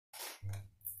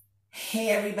Hey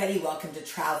everybody, welcome to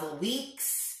Travel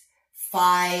Weeks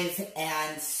 5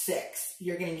 and 6.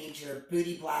 You're going to need your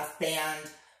Booty Blast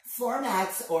band, floor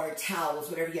mats or towels,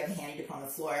 whatever you have handy upon the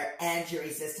floor, and your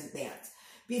resistant bands.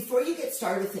 Before you get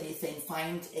started with anything,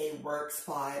 find a work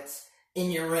spot in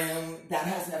your room that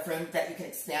has enough room that you can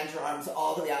expand your arms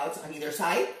all the way out on either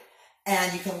side,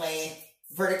 and you can lay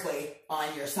vertically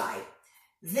on your side.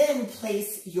 Then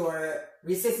place your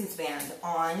resistance band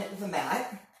on the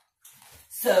mat.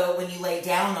 So when you lay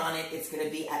down on it, it's going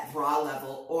to be at bra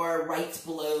level or right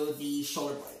below the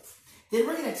shoulder blades. Then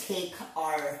we're going to take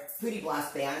our Booty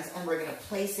Blast bands and we're going to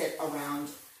place it around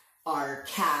our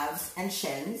calves and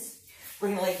shins. We're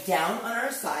going to lay down on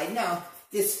our side. Now,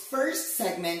 this first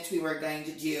segment, we were going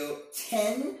to do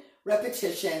 10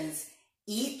 repetitions,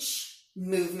 each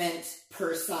movement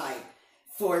per side.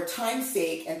 For time's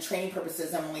sake and training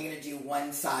purposes, I'm only going to do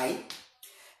one side.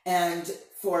 And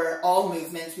for all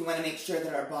movements, we want to make sure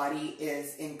that our body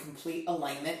is in complete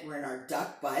alignment. We're in our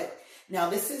duck butt.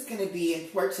 Now, this is going to be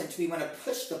important. We want to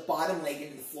push the bottom leg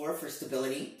into the floor for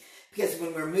stability, because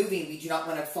when we're moving, we do not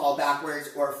want to fall backwards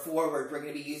or forward. We're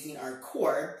going to be using our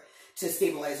core to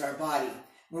stabilize our body.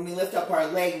 When we lift up our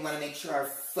leg, we want to make sure our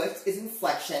foot is in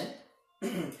flexion.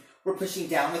 We're pushing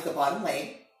down with the bottom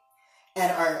leg,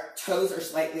 and our toes are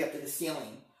slightly up to the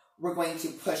ceiling. We're going to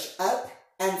push up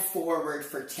and forward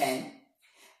for 10.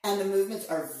 And the movements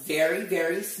are very,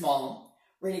 very small.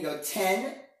 We're going to go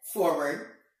 10 forward,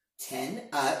 10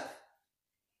 up,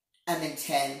 and then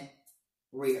 10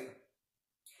 rear.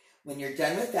 When you're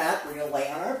done with that, we're going to lay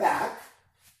on our back,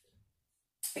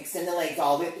 extend the legs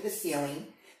all the way up to the ceiling,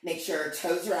 make sure our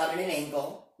toes are out at an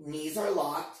angle, knees are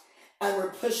locked, and we're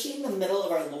pushing the middle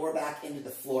of our lower back into the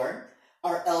floor.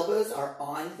 Our elbows are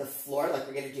on the floor like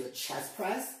we're going to do a chest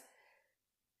press.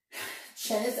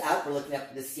 Chin is up, we're looking up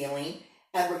to the ceiling,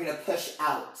 and we're going to push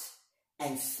out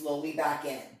and slowly back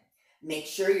in. Make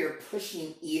sure you're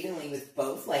pushing evenly with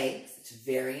both legs. It's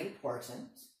very important.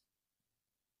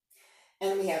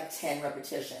 And we have 10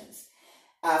 repetitions.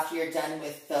 After you're done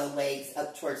with the legs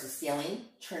up towards the ceiling,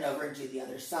 turn over and do the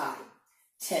other side.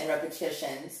 10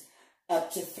 repetitions,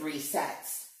 up to 3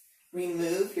 sets.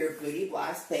 Remove your Booty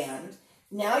Blast band.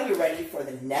 Now you're ready for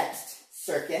the next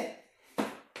circuit.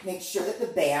 Make sure that the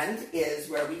band is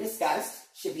where we discussed,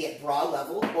 should be at bra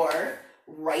level or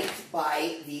right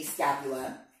by the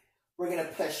scapula. We're going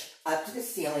to push up to the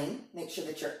ceiling. Make sure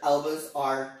that your elbows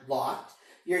are locked.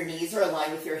 Your knees are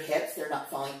aligned with your hips. They're not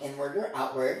falling inward or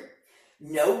outward.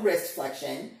 No wrist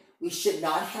flexion. We should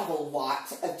not have a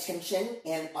lot of tension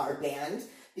in our band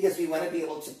because we want to be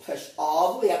able to push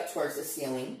all the way up towards the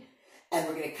ceiling. And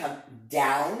we're going to come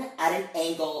down at an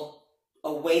angle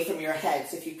away from your head.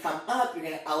 So if you come up, you're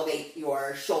going to elevate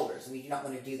your shoulders. We do not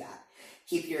want to do that.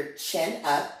 Keep your chin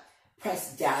up,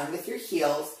 press down with your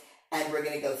heels, and we're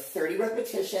going to go 30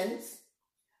 repetitions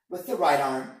with the right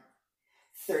arm,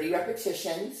 30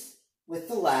 repetitions with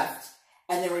the left,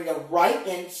 and then we're going to go right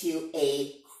into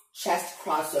a chest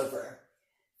crossover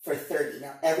for 30.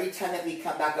 Now, every time that we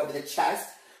come back over the chest,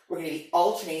 we're going to be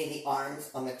alternating the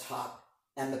arms on the top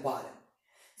and the bottom.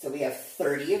 So we have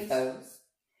 30 of those.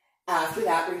 After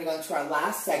that, we're going to go into our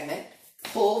last segment.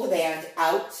 Pull the band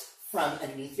out from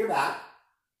underneath your back.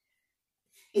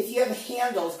 If you have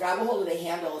handles, grab a hold of the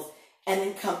handles and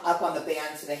then come up on the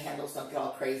band so the handles don't get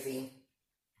all crazy.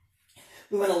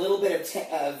 We want a little bit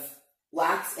of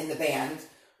lax in the band.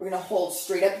 We're going to hold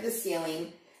straight up to the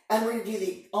ceiling, and we're going to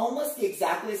do almost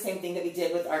exactly the same thing that we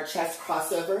did with our chest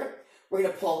crossover. We're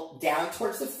going to pull down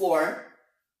towards the floor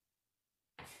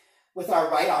with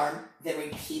our right arm, then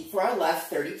repeat for our left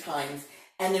 30 times,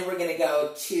 and then we're going to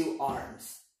go 2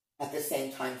 arms at the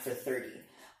same time for 30.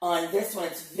 On this one,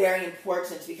 it's very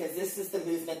important because this is the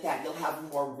movement that you'll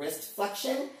have more wrist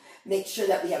flexion. Make sure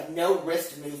that we have no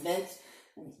wrist movement.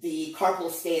 The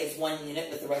carpal stay is one unit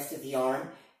with the rest of the arm,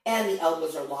 and the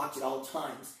elbows are locked at all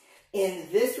times. In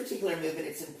this particular movement,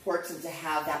 it's important to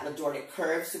have that lordotic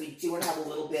curve, so we do want to have a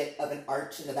little bit of an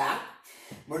arch in the back.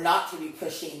 We're not going to be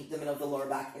pushing the middle of the lower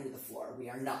back into the floor. We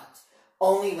are not.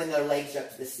 Only when their legs are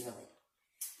up to the ceiling.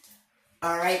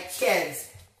 All right, kids,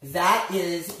 that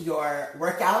is your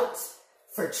workout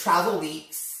for Travel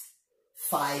Weeks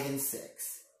 5 and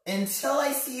 6. Until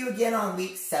I see you again on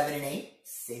weeks 7 and 8,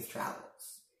 safe travel.